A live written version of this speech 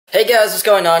Hey guys, what's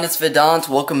going on? It's Vedant.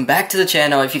 Welcome back to the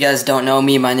channel. If you guys don't know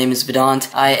me, my name is Vedant.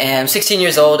 I am 16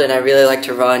 years old and I really like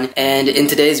to run. And in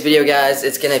today's video, guys,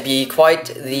 it's gonna be quite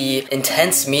the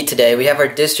intense meet today. We have our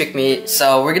district meet,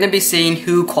 so we're gonna be seeing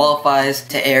who qualifies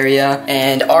to area.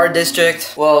 And our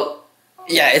district, well,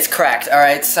 yeah, it's cracked,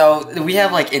 alright? So, we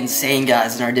have like insane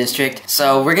guys in our district.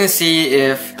 So, we're gonna see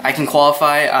if I can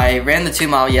qualify. I ran the 2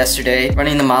 mile yesterday,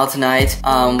 running the mile tonight,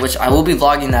 which I will be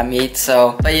vlogging that meet.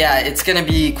 So, but yeah, it's gonna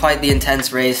be quite the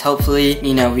intense race. Hopefully,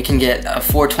 you know, we can get a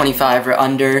 4:25 or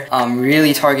under.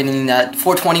 Really targeting that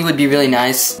 4:20 would be really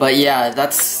nice. But yeah,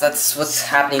 that's what's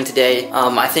happening today.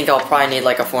 I think I'll probably need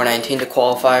like a 4:19 to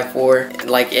qualify for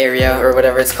like area or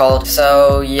whatever it's called.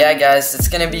 So yeah, guys, it's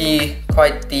gonna be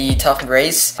quite the tough race.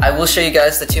 I will show you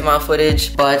guys the 2 mile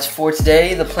footage, but for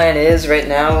today, the plan is right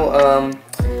now,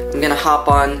 I'm gonna hop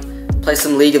on, play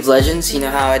some League of Legends, you know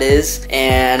how it is,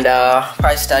 and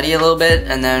probably study a little bit,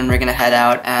 and then we're gonna head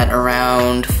out at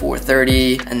around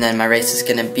 4:30, and then my race is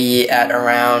gonna be at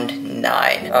around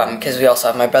 9, because we also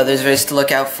have my brother's race to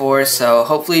look out for, so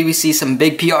hopefully we see some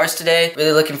big PRs today.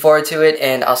 Really looking forward to it,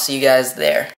 and I'll see you guys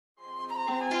there.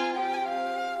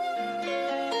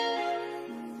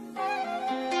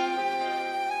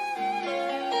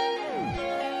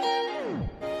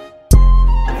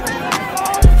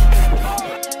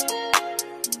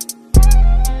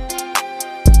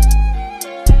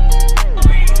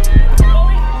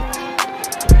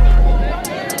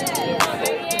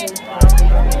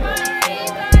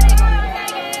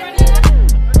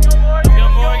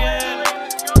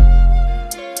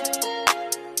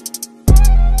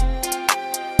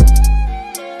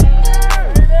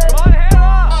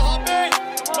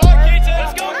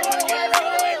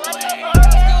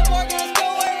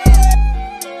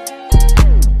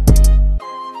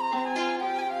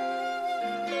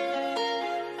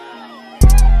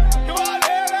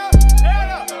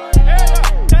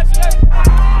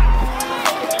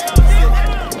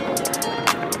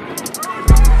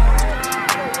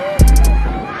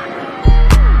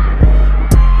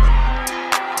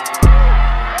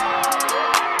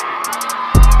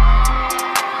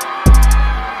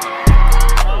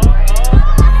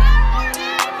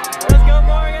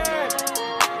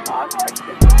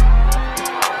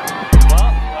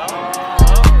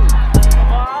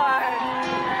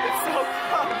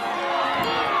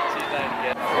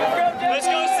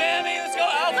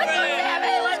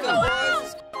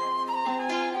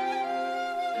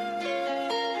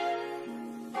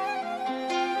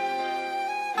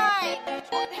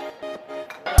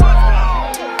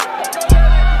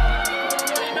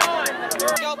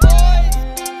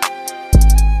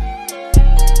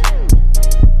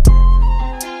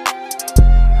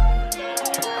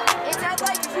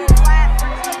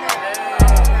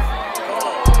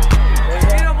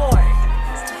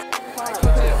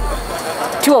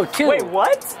 Wait,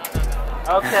 what?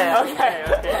 Okay,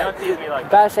 don't tease me like that.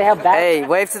 About to say how bad. Hey,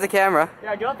 wave to the camera.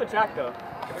 Yeah, get off the track though.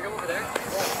 Can we go over there?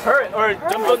 Hurry, or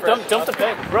jump the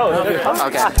pit. Bro,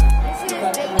 Okay.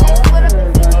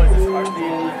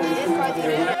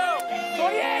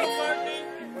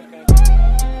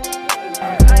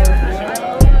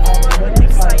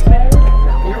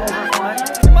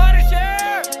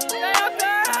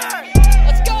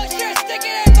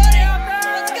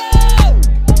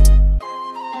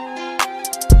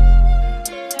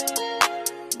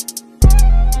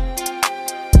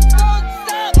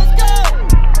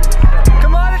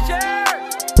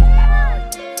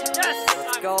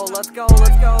 Let's go.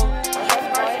 Let's go,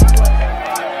 Red!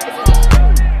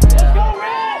 Let's go,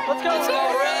 Red! Let's go,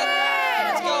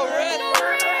 Red!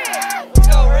 Let's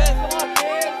go, Red! Come on,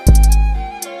 kid!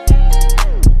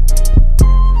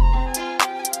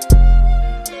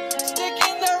 Stick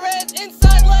in the Red,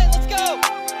 inside lane, let's go!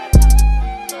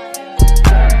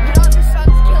 You know the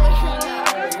sun's killing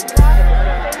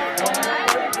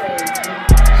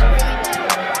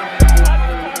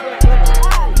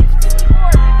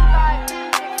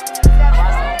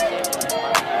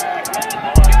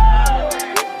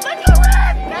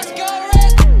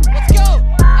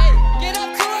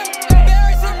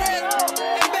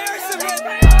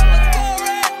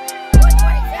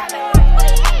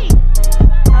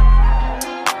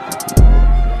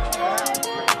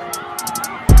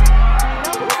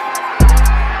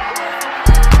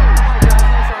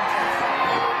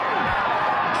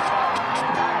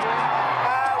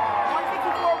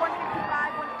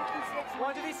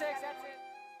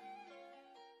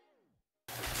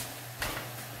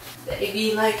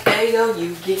Baby, like Ayo,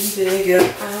 you getting bigger.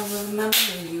 I remember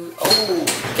you. Oh,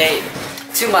 okay.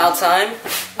 2 mile time.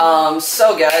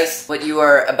 So guys, what you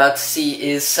are about to see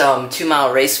is some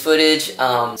 2-mile race footage.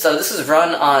 So this was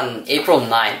run on April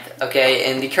 9th,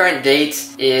 okay, and the current date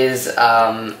is,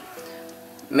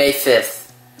 May 5th.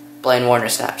 Blaine Warner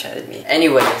Snapchatted me.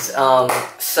 Anyways,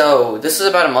 so this was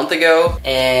about a month ago,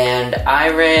 and I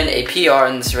ran a PR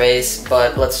in this race,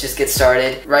 but let's just get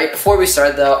started. Right before we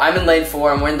start though, I'm in lane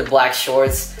 4, I'm wearing the black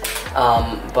shorts,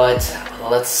 but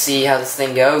let's see how this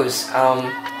thing goes.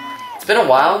 It's been a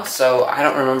while, so I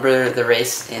don't remember the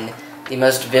race in the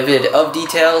most vivid of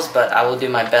details, but I will do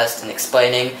my best in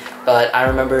explaining. But I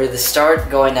remember the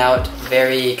start going out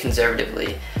very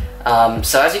conservatively.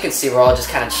 So as you can see, we're all just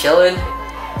kind of chilling.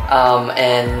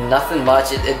 And nothing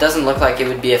much. It doesn't look like it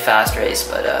would be a fast race,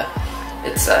 but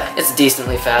it's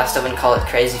decently fast. I wouldn't call it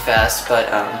crazy fast, but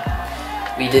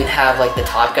we didn't have like the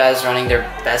top guys running their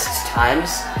best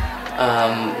times.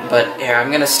 But here,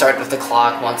 I'm gonna start with the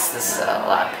clock once this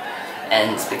lap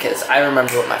ends, because I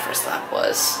remember what my first lap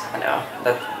was. I know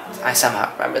that I somehow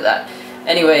remember that.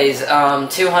 Anyways,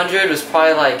 200 was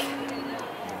probably like,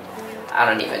 I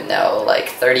don't even know, like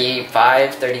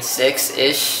 35,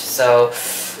 36-ish. So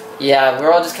yeah,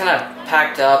 we're all just kind of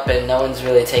packed up and no one's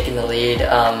really taking the lead.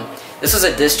 This was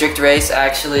a district race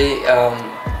actually,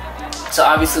 so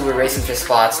obviously we're racing for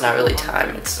spots, not really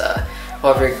time. It's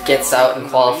whoever gets out and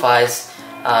qualifies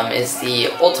is the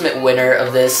ultimate winner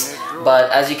of this.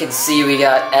 But as you can see, we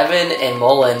got Evan and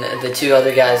Mullen, the two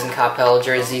other guys in Capel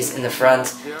jerseys, in the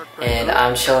front, and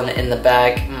I'm chilling in the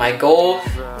back. My goal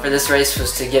for this race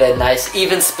was to get a nice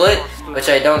even split, which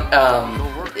I don't,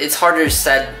 it's harder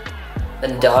said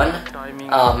than done,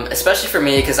 especially for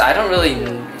me, because I don't really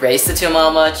race the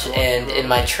 2-mile much, and in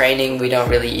my training we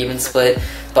don't really even split.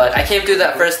 But I came through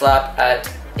that first lap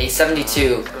at a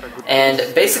 72, and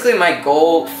basically my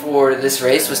goal for this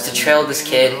race was to trail this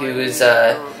kid who is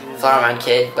a Flowerman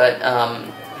kid, but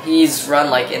he's run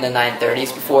like in the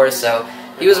 930s before, so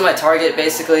he was my target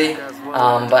basically.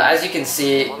 But as you can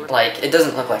see, like, it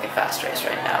doesn't look like a fast race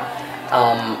right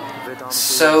now.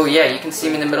 So yeah, you can see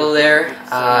me in the middle there.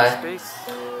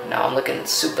 No, I'm looking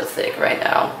super thick right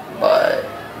now, but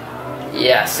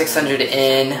yeah, 600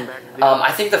 in.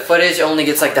 I think the footage only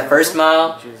gets like the first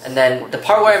mile, and then the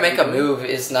part where I make a move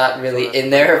is not really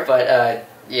in there, but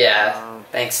yeah.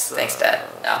 Thanks, Dad.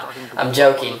 No, I'm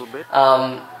joking.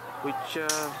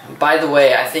 By the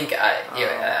way, I think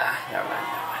never mind.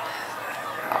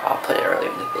 I'll put it earlier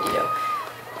in the video.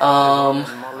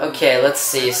 Okay, let's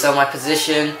see. So my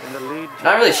position, I'm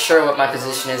not really sure what my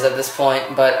position is at this point,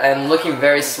 but I'm looking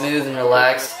very smooth and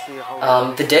relaxed.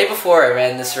 The day before I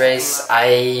ran this race,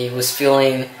 I was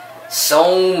feeling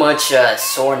so much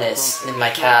soreness in my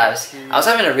calves. I was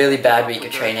having a really bad week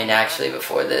of training actually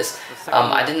before this.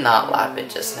 I did not lap it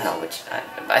just now, which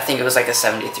I think it was like a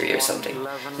 73 or something.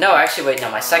 No, actually wait, no,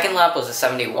 my second lap was a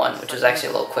 71, which was actually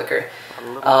a little quicker.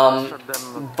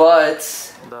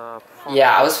 But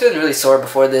yeah, I was feeling really sore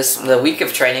before this. The week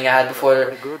of training I had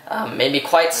before made me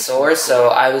quite sore, so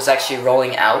I was actually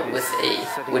rolling out with a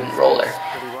wooden roller,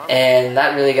 and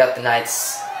that really got the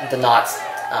knots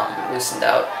loosened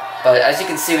out. But as you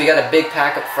can see, we got a big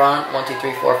pack up front. 1, 2,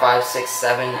 3, 4, 5, 6,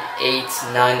 7, 8,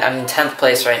 9. I'm in 10th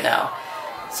place right now.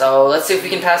 So let's see if we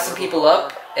can pass some people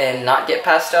up and not get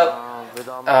passed up.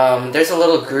 There's a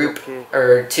little group,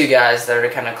 or 2 guys that are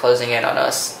kind of closing in on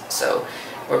us. So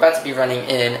we're about to be running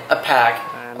in a pack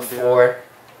of 4.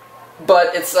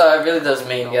 But it's really those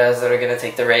main guys that are going to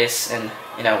take the race, and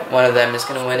you know, one of them is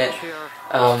going to win it.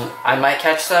 I might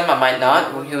catch them, I might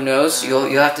not, who knows, you'll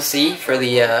have to see for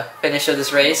the finish of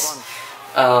this race.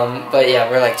 But yeah,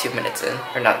 we're like 2 minutes in,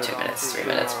 or not 2 minutes, 3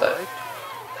 minutes, but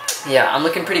yeah, I'm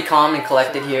looking pretty calm and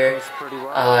collected here.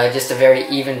 Just a very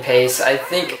even pace. I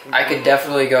think I could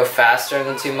definitely go faster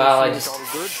than 2 mile. I just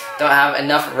don't have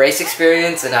enough race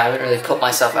experience, and I haven't really put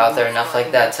myself out there enough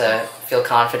like that to feel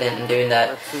confident in doing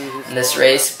that in this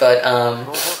race. But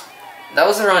that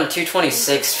was around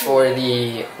 226 for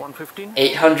the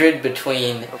 800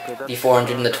 between the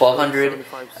 400 and the 1200,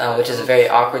 which is a very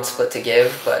awkward split to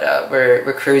give, but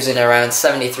we're cruising around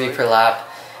 73 per lap,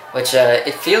 which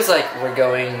it feels like we're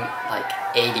going like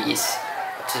 80s,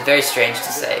 which is very strange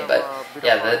to say, but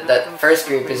yeah, that first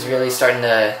group is really starting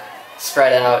to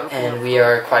spread out, and we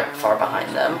are quite far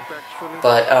behind them.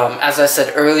 But as I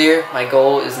said earlier, my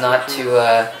goal is not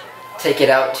to take it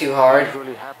out too hard.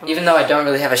 Even though I don't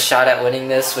really have a shot at winning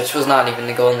this, which was not even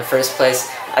the goal in the first place.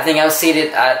 I think I was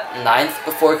seated at 9th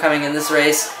before coming in this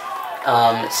race.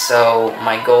 So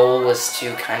my goal was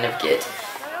to kind of get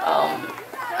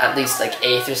at least like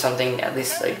 8th or something, at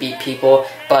least like beat people.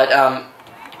 But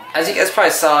as you guys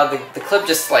probably saw, the clip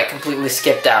just like completely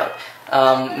skipped out,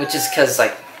 which is because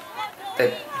like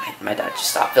my dad just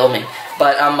stopped filming.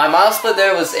 But my mile split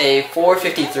there was a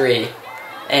 4:53,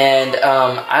 and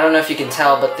I don't know if you can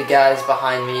tell, but the guys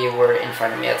behind me were in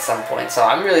front of me at some point. So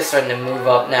I'm really starting to move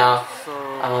up now.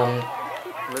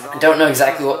 I don't know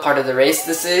exactly what part of the race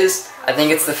this is. I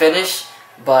think it's the finish,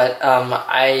 but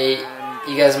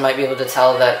you guys might be able to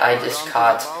tell that I just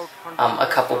caught a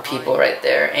couple people right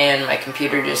there, and my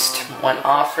computer just went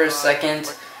off for a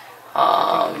second.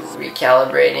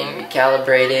 Recalibrating.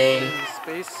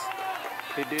 Space.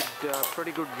 He did a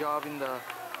pretty good job in the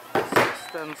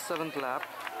 6th and 7th lap.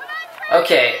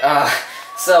 Okay,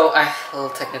 so a little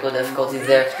technical difficulties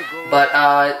there, but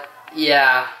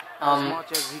yeah,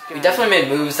 we definitely made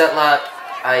moves that lap.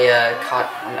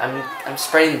 I'm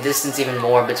spreading the distance even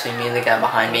more between me and the guy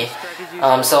behind me.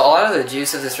 So a lot of the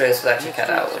juice of this race was actually cut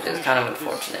out, which is kind of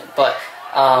unfortunate. But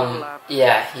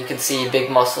yeah, you can see big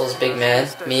muscles, big man,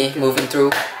 me moving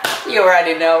through. You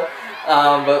already know.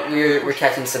 But we're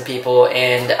catching some people,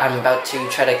 and I'm about to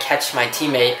try to catch my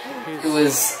teammate who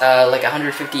was like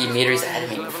 150 meters ahead of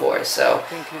me before. So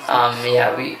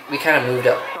yeah, we kind of moved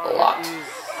up a lot.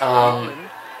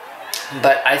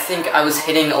 But I think I was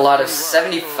hitting a lot of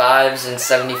 75s and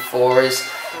 74s,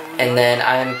 and then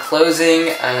I'm closing,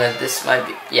 this might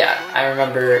be, yeah, I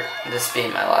remember this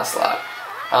being my last lap.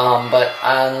 But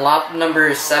on lap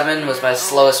number 7 was my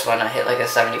slowest one. I hit like a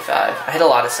 75. I hit a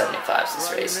lot of 75s this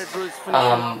race,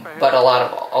 but a lot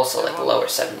of also like lower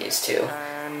 70s too.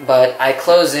 But I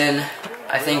close in,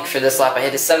 I think for this lap I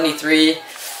hit a 73,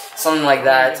 something like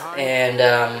that, and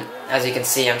as you can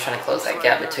see, I'm trying to close that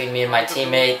gap between me and my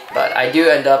teammate, but I do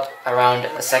end up around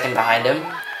a second behind him,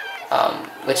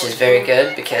 which is very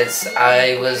good because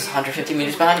I was 150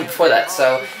 meters behind him before that.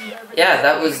 So yeah,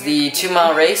 that was the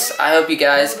 2-mile race. I hope you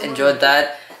guys enjoyed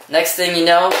that. Next thing you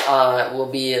know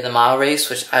will be the mile race,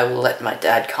 which I will let my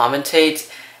dad commentate,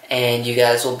 and you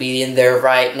guys will be in there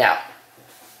right now.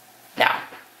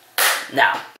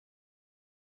 Now.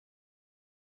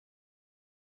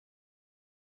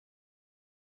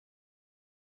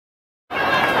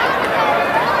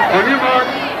 On your mark.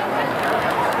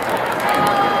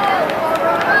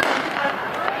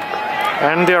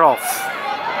 And they're off.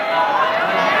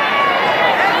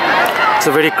 It's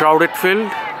a very crowded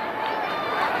field.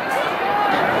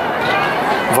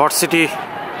 Varsity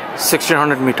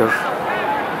 1600 meter.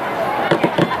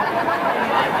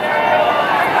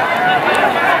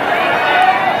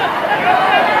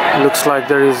 Looks like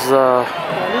there is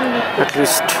at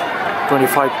least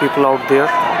 25 people out there.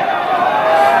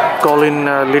 Colin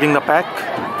leading the pack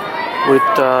with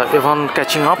Evan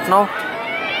catching up now.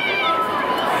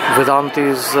 Vedant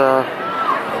is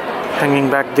hanging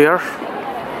back there.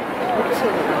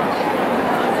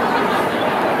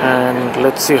 And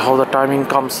let's see how the timing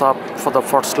comes up for the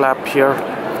first lap here.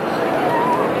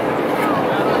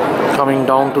 Coming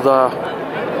down to the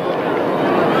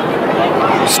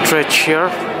stretch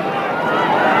here.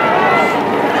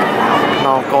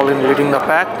 Now Colin leading the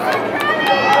pack.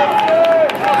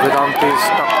 Vedant is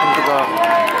tucked into the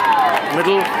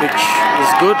middle, which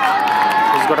is good.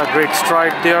 He's got a great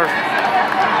stride there.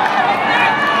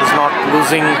 He's not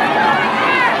losing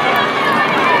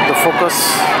the focus.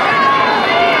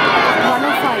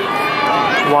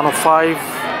 105.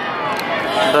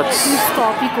 That's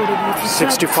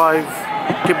 65.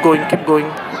 Keep going.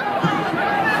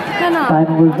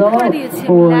 Final results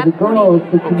for the girls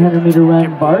 1600 meter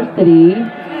run varsity.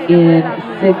 In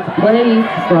 6th place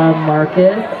from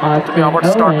Marcus Austin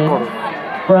Owen.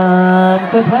 From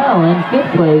Patel in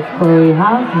 5th place Chloe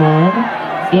Hausman.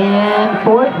 In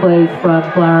 4th place from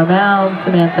Flower Mound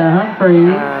Samantha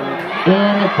Humphreys.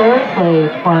 In 3rd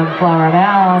place from Flower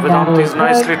Mound Vedant is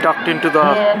nicely tucked into the...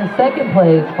 In 2nd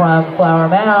place from Flower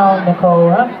Mound Nicole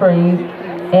Humphreys.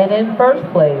 And in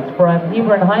 1st place from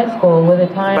Hebron High School with a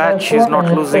time of 4 is not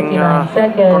losing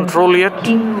control yet,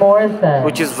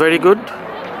 which is very good.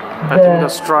 I think the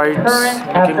strides,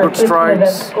 making good strides.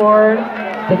 Scored,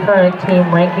 the current team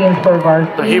rankings for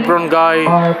varsity. The Hebron guy,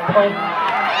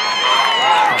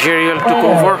 Jeriel took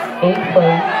over. 8th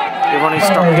place. Evan is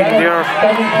tucked in there.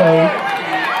 7th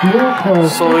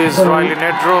place. So is Riley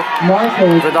Nedro.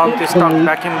 Vedant is tucked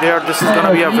back in there. This is going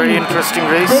to be a very interesting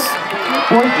race.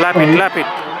 Lap it.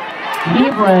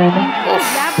 Hebron,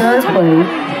 3rd place.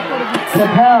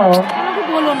 Capel,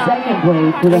 2nd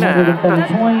place with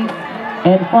 107 points.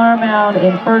 And Flower Mound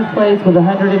in 1st place with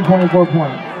 124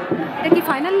 points. The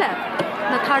final lap?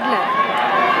 The 3rd lap?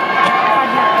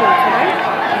 3rd lap, right?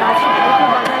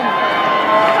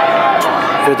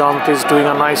 Vedant is doing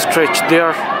a nice stretch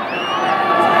there.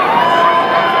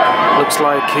 looks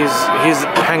like he's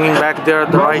hanging back there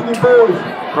at the right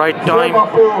time.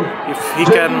 If he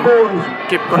can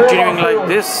keep continuing like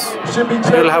this,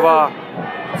 he'll have a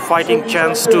fighting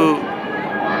chance to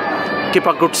keep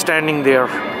a good standing there.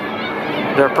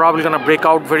 They're probably gonna break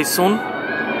out very soon,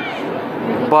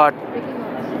 but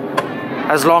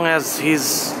as long as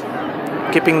he's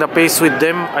keeping the pace with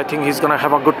them, I think he's gonna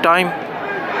have a good time.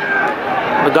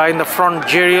 The guy in the front,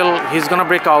 Jeriel, he's gonna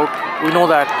break out. We know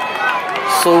that.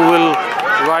 So will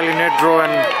Riley Nedro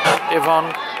and Evan.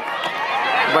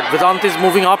 But Vedant is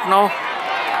moving up now.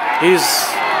 He's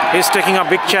taking a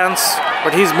big chance,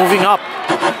 but he's moving up.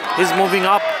 He's moving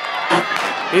up.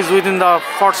 He's within the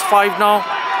first 5 now.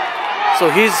 So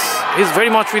he's very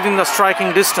much within the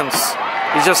striking distance.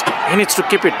 He needs to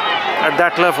keep it at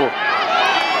that level.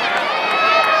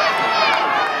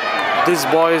 These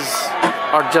boys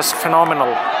are just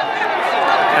phenomenal,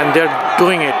 and they're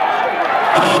doing it.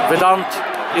 Vedant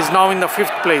is now in the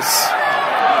 5th place.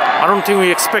 I don't think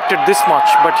we expected this much,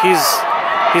 but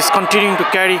he's continuing to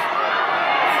carry,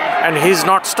 and he's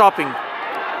not stopping.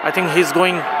 I think he's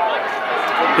going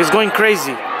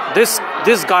crazy.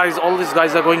 All these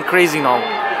guys are going crazy now.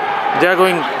 They are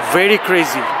going very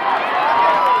crazy.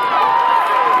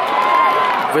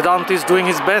 Vedant is doing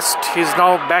his best. He's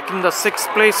now back in the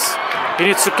 6th place. He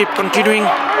needs to keep continuing to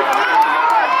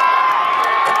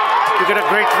get a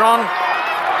great run.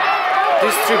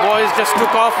 These 3 boys just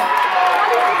took off.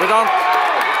 Vedant,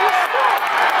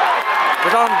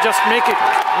 just make it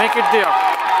there.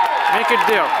 Make it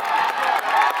there.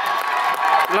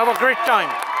 You'll have a great time.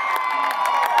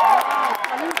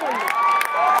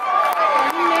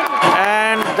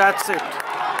 And that's it.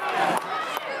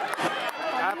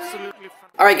 Absolutely.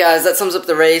 Alright guys, that sums up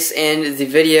the race and the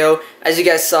video. As you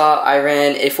guys saw, I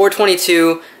ran a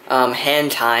 4:22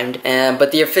 hand timed,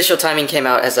 but the official timing came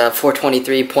out as a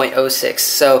 4:23.06.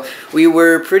 So we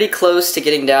were pretty close to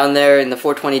getting down there in the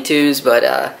 4:22s, but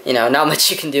you know, not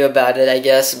much you can do about it, I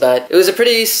guess. But it was a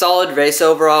pretty solid race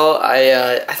overall.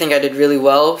 I think I did really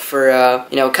well for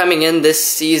you know, coming in this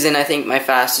season. I think my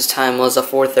fastest time was a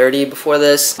 4:30 before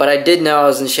this, but I did know I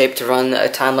was in shape to run a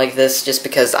time like this just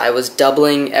because I was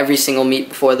doubling every single meet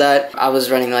before that. I was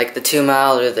running like the 2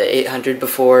 mile or the 800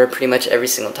 before pretty much every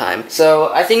single time.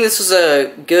 So I think this was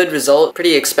a good result,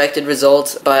 pretty expected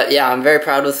result, but yeah, I'm very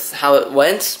proud with how it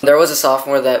went. There was a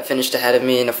sophomore that finished ahead of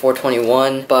me in a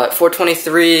 4:21, but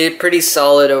 4:23, pretty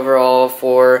solid overall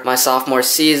for my sophomore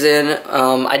season.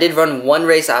 I did run one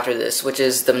race after this, which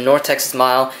is the North Texas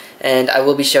Mile, and I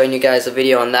will be showing you guys a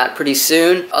video on that pretty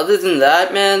soon. Other than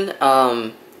that, man,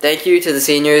 thank you to the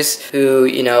seniors who,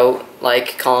 you know,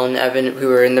 like Colin, Evan, who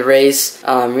were in the race,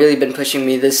 really been pushing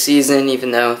me this season, even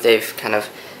though they've kind of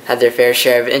had their fair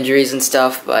share of injuries and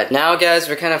stuff. But now, guys,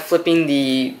 we're kind of flipping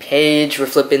the page, we're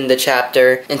flipping the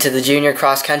chapter into the junior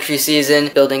cross-country season,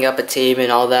 building up a team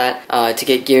and all that to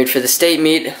get geared for the state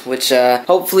meet, which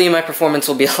hopefully my performance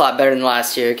will be a lot better than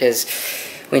last year, because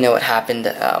we know what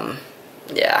happened.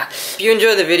 Yeah. If you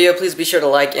enjoyed the video, please be sure to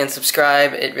like and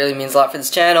subscribe. It really means a lot for this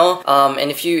channel. And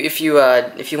if you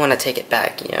want to take it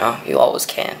back, you know, you always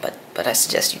can, but I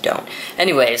suggest you don't.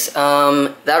 Anyways,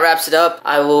 that wraps it up.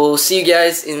 I will see you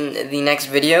guys in the next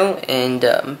video, and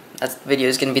that video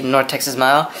is going to be the North Texas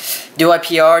Mile. Do I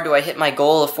PR? Do I hit my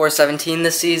goal of 4:17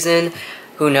 this season?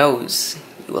 Who knows?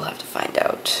 You will have to find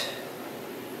out.